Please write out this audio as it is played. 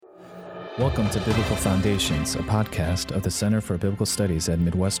Welcome to Biblical Foundations, a podcast of the Center for Biblical Studies at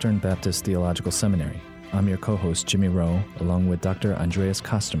Midwestern Baptist Theological Seminary. I'm your co-host, Jimmy Rowe, along with Dr. Andreas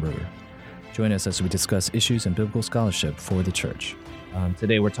Köstenberger. Join us as we discuss issues in biblical scholarship for the church.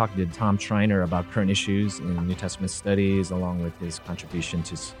 Today we're talking to Tom Schreiner about current issues in New Testament studies, along with his contribution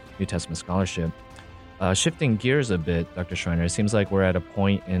to New Testament scholarship. Shifting gears a bit, Dr. Schreiner, it seems like we're at a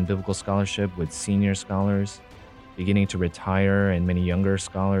point in biblical scholarship with senior scholars beginning to retire and many younger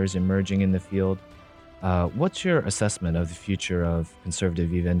scholars emerging in the field. What's your assessment of the future of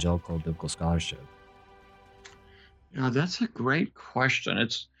conservative evangelical biblical scholarship? Yeah, that's a great question.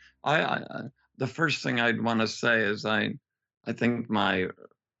 The first thing I'd want to say is I think my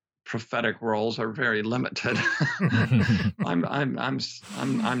prophetic roles are very limited. I'm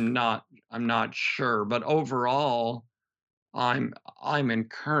not sure, but overall, I'm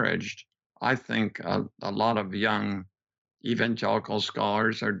encouraged. I think a lot of young evangelical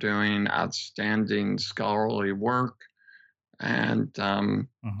scholars are doing outstanding scholarly work, and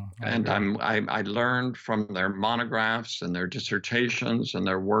I learned from their monographs and their dissertations and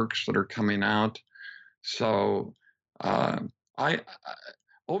their works that are coming out. So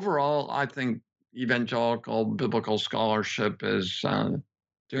overall, I think evangelical biblical scholarship is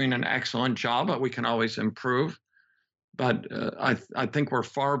doing an excellent job, but we can always improve. But I think we're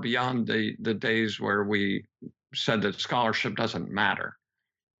far beyond the days where we said that scholarship doesn't matter.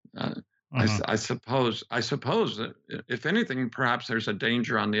 I suppose that if anything, perhaps there's a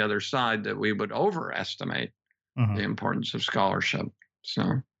danger on the other side that we would overestimate the importance of scholarship.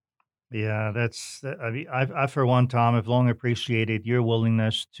 So, yeah, I for one, Tom, have long appreciated your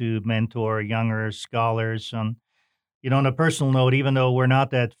willingness to mentor younger scholars. On a personal note, even though we're not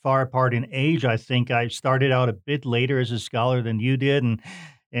that far apart in age, I think I started out a bit later as a scholar than you did.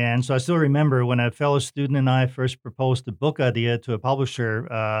 And so I still remember when a fellow student and I first proposed the book idea to a publisher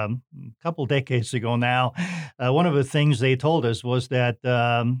a couple decades ago now. One of the things they told us was that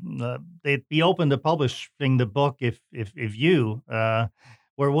they'd be open to publishing the book if you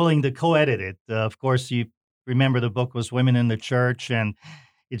were willing to co-edit it. Of course, you remember the book was Women in the Church, and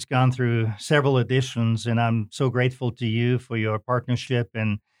it's gone through several editions, and I'm so grateful to you for your partnership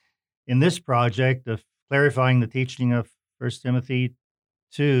and in this project of clarifying the teaching of 1 Timothy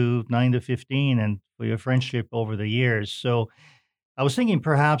 2, 9-15, and for your friendship over the years. So I was thinking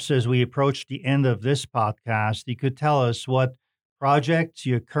perhaps as we approach the end of this podcast, you could tell us what projects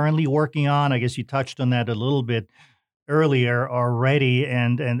you're currently working on. I guess you touched on that a little bit earlier already,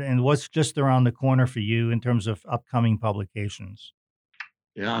 and what's just around the corner for you in terms of upcoming publications.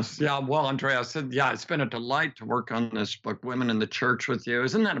 Yes. Yeah. Well, Andreas, it's been a delight to work on this book, Women in the Church, with you.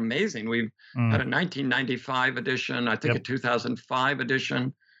 Isn't that amazing? We've had a 1995 edition, I think a 2005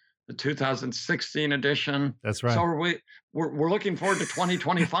 edition, a 2016 edition. That's right. So we're looking forward to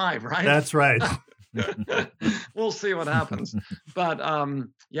 2025, right? That's right. We'll see what happens. But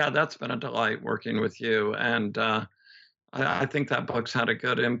that's been a delight working with you. And I think that book's had a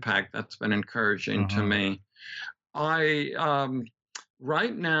good impact. That's been encouraging to me.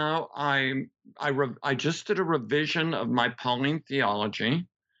 Right now, I just did a revision of my Pauline theology,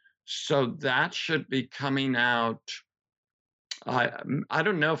 so that should be coming out. I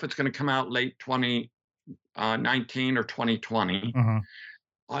don't know if it's going to come out late 2019 or 2020.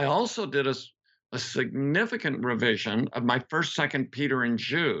 I also did a significant revision of my 1st, 2nd Peter, and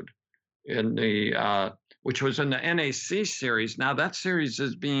Jude in the which was in the NAC series. Now that series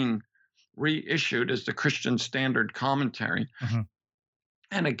is being reissued as the Christian Standard Commentary.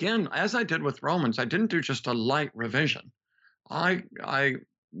 And again, as I did with Romans, I didn't do just a light revision. I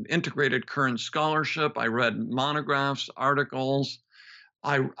integrated current scholarship. I read monographs, articles.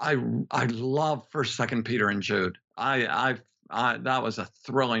 I love 1st, 2nd Peter, and Jude. That was a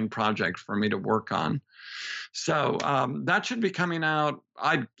thrilling project for me to work on. So that should be coming out.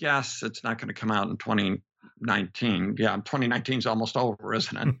 I guess it's not going to come out in 2019. Yeah, 2019 is almost over,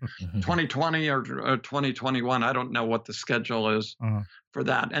 isn't it? 2020 or 2021. I don't know what the schedule is for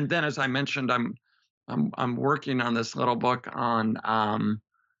that. And then, as I mentioned, I'm working on this little book on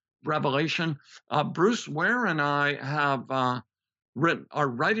Revelation. Bruce Ware and I are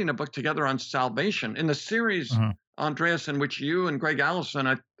writing a book together on salvation in the series, Andreas, in which you and Greg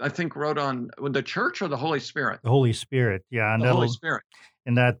Allison, I think, wrote on the Church or the Holy Spirit. The Holy Spirit, yeah, and the Holy Spirit.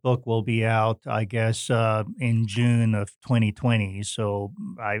 And that book will be out, I guess, in June of 2020. So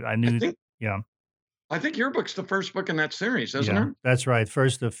I knew, I think your book's the first book in that series, isn't it? That's right,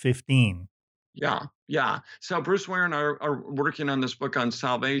 first of 15. Yeah. So Bruce Ware and I are working on this book on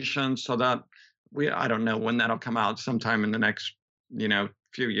salvation, so that I don't know when that'll come out, sometime in the next,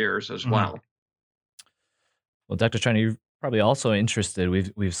 few years as well. Well, Dr. Schreiner, Probably also interested.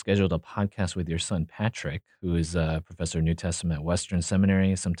 We've scheduled a podcast with your son Patrick, who is a professor of New Testament at Western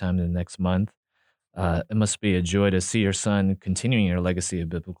Seminary, sometime in the next month. It must be a joy to see your son continuing your legacy of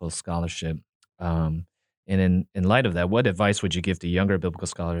biblical scholarship. And in light of that, what advice would you give to younger biblical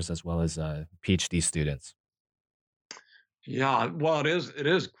scholars as well as PhD students? Yeah, well, it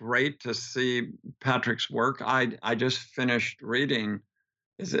is great to see Patrick's work. I just finished reading.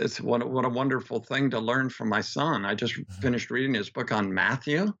 It's what a wonderful thing to learn from my son. I just Mhm. finished reading his book on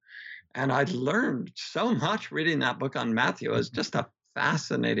Matthew, and I learned so much reading that book on Matthew. It's Mhm. just a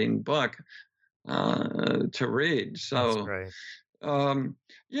fascinating book to read. That's So, great. um,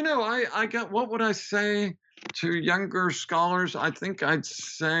 I got what would I say to younger scholars? I think I'd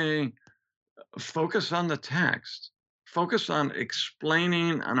say focus on the text. Focus on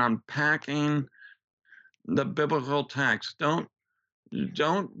explaining and unpacking the biblical text.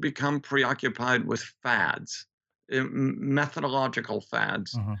 Don't become preoccupied with fads, methodological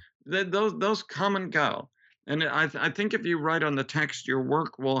fads. Mhm. Those come and go. And I think if you write on the text, your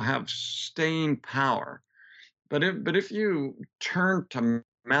work will have staying power. But if you turn to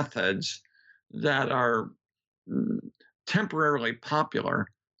methods that are mm, temporarily popular,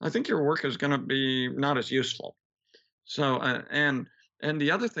 I think your work is going to be not as useful. So, and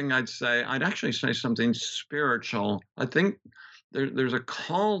the other thing I'd actually say something spiritual. I think there's a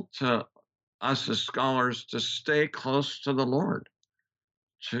call to us as scholars to stay close to the Lord,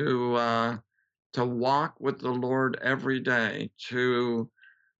 to uh, to walk with the Lord every day, to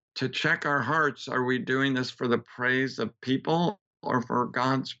check our hearts. Are we doing this for the praise of people or for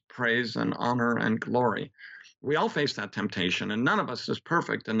God's praise and honor and glory? We all face that temptation, and none of us is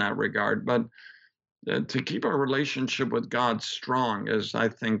perfect in that regard. But to keep our relationship with God strong is, I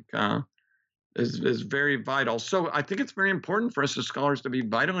think, is very vital. So I think it's very important for us as scholars to be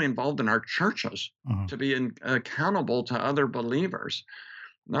vitally involved in our churches, Mhm. to be accountable to other believers,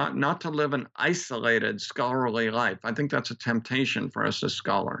 not to live an isolated scholarly life. I think that's a temptation for us as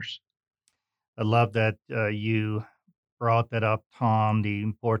scholars. I love that you brought that up, Tom, the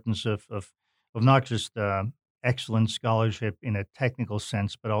importance of not just excellent scholarship in a technical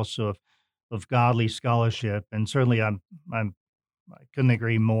sense, but also of godly scholarship. And certainly, I couldn't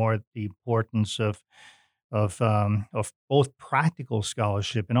agree more. The importance of both practical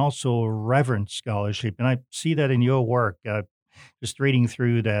scholarship and also reverent scholarship, and I see that in your work. Just reading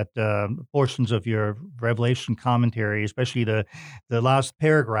through that portions of your Revelation commentary, especially the last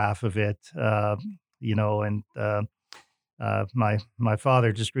paragraph of it, and my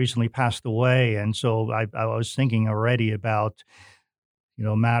father just recently passed away, and so I was thinking already about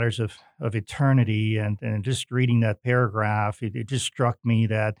matters of eternity, and just reading that paragraph, it just struck me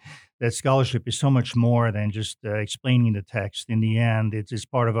that scholarship is so much more than just explaining the text. In the end, it's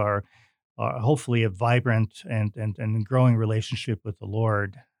part of our hopefully a vibrant and growing relationship with the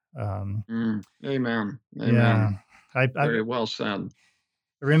Lord. Um, Amen. yeah, Amen. I Very well said.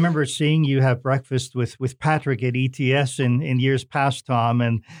 remember seeing you have breakfast with Patrick at ETS in years past, Tom,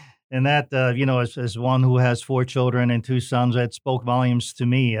 and that as one who has four children and two sons, that spoke volumes to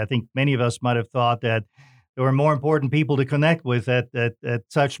me. I think many of us might have thought that there were more important people to connect with at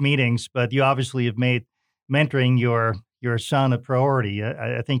such meetings, but you obviously have made mentoring your son a priority.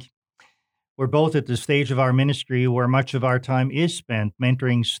 I think we're both at the stage of our ministry where much of our time is spent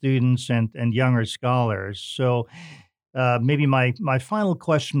mentoring students and younger scholars. So, maybe my final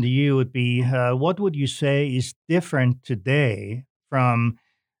question to you would be, what would you say is different today from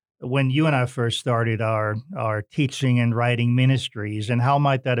when you and I first started our teaching and writing ministries, and how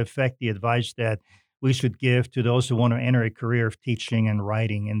might that affect the advice that we should give to those who want to enter a career of teaching and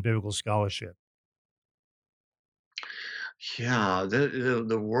writing in biblical scholarship? Yeah,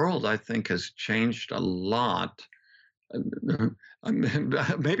 the world I think has changed a lot. I mean,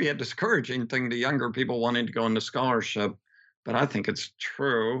 maybe a discouraging thing to younger people wanting to go into scholarship, but I think it's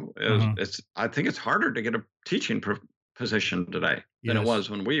true. Is Hmm. it's I think it's harder to get a teaching position today than it Yes, was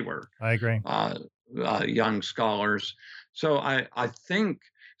when we were I agree. uh, young scholars. So I think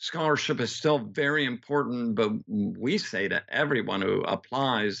scholarship is still very important, but we say to everyone who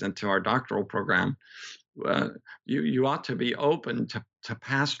applies into our doctoral program, uh, you ought to be open to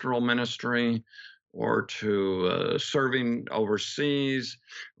pastoral ministry or to serving overseas.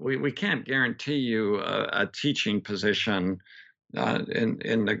 We can't guarantee you a teaching position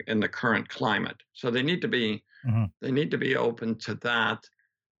in the current climate. So Hmm. they need to be open to that.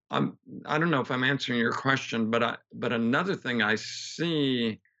 Um, I don't know if I'm answering your question, but another thing I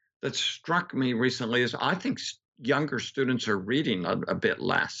see that struck me recently is I think younger students are reading a bit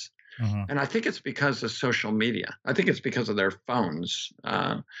less, Hmm. and I think it's because of social media. I think it's because of their phones.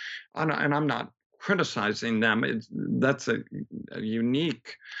 And I'm not criticizing them. That's a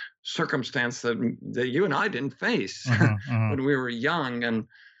unique circumstance that you and I didn't face when we were young,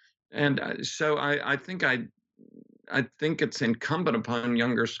 and so I think it's incumbent upon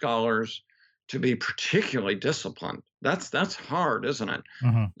younger scholars to be particularly disciplined. That's hard, isn't it?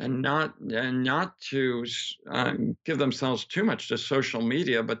 And not to give themselves too much to social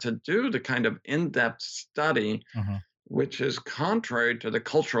media, but to do the kind of in-depth study, which is contrary to the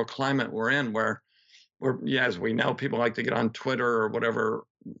cultural climate we're in, where yeah, as we know, people like to get on Twitter or whatever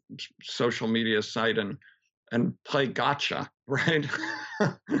social media site and play gotcha, right?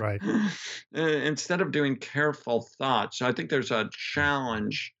 Right. Instead of doing careful thought. So I think there's a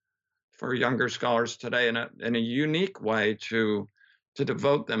challenge for younger scholars today in a unique way to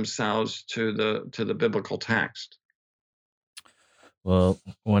devote themselves to the biblical text. Well,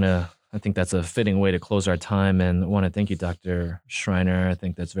 I think that's a fitting way to close our time, and I want to thank you, Dr. Schreiner. I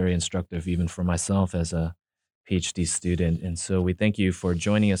think that's very instructive, even for myself as a PhD student. And so we thank you for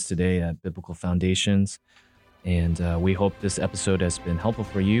joining us today at Biblical Foundations. And we hope this episode has been helpful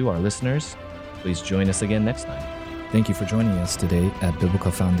for you, our listeners. Please join us again next time. Thank you for joining us today at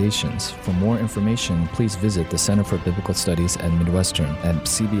Biblical Foundations. For more information, please visit the Center for Biblical Studies at Midwestern at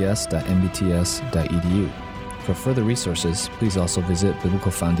cbs.mbts.edu. For further resources, please also visit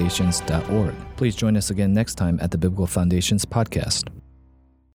biblicalfoundations.org. Please join us again next time at the Biblical Foundations podcast.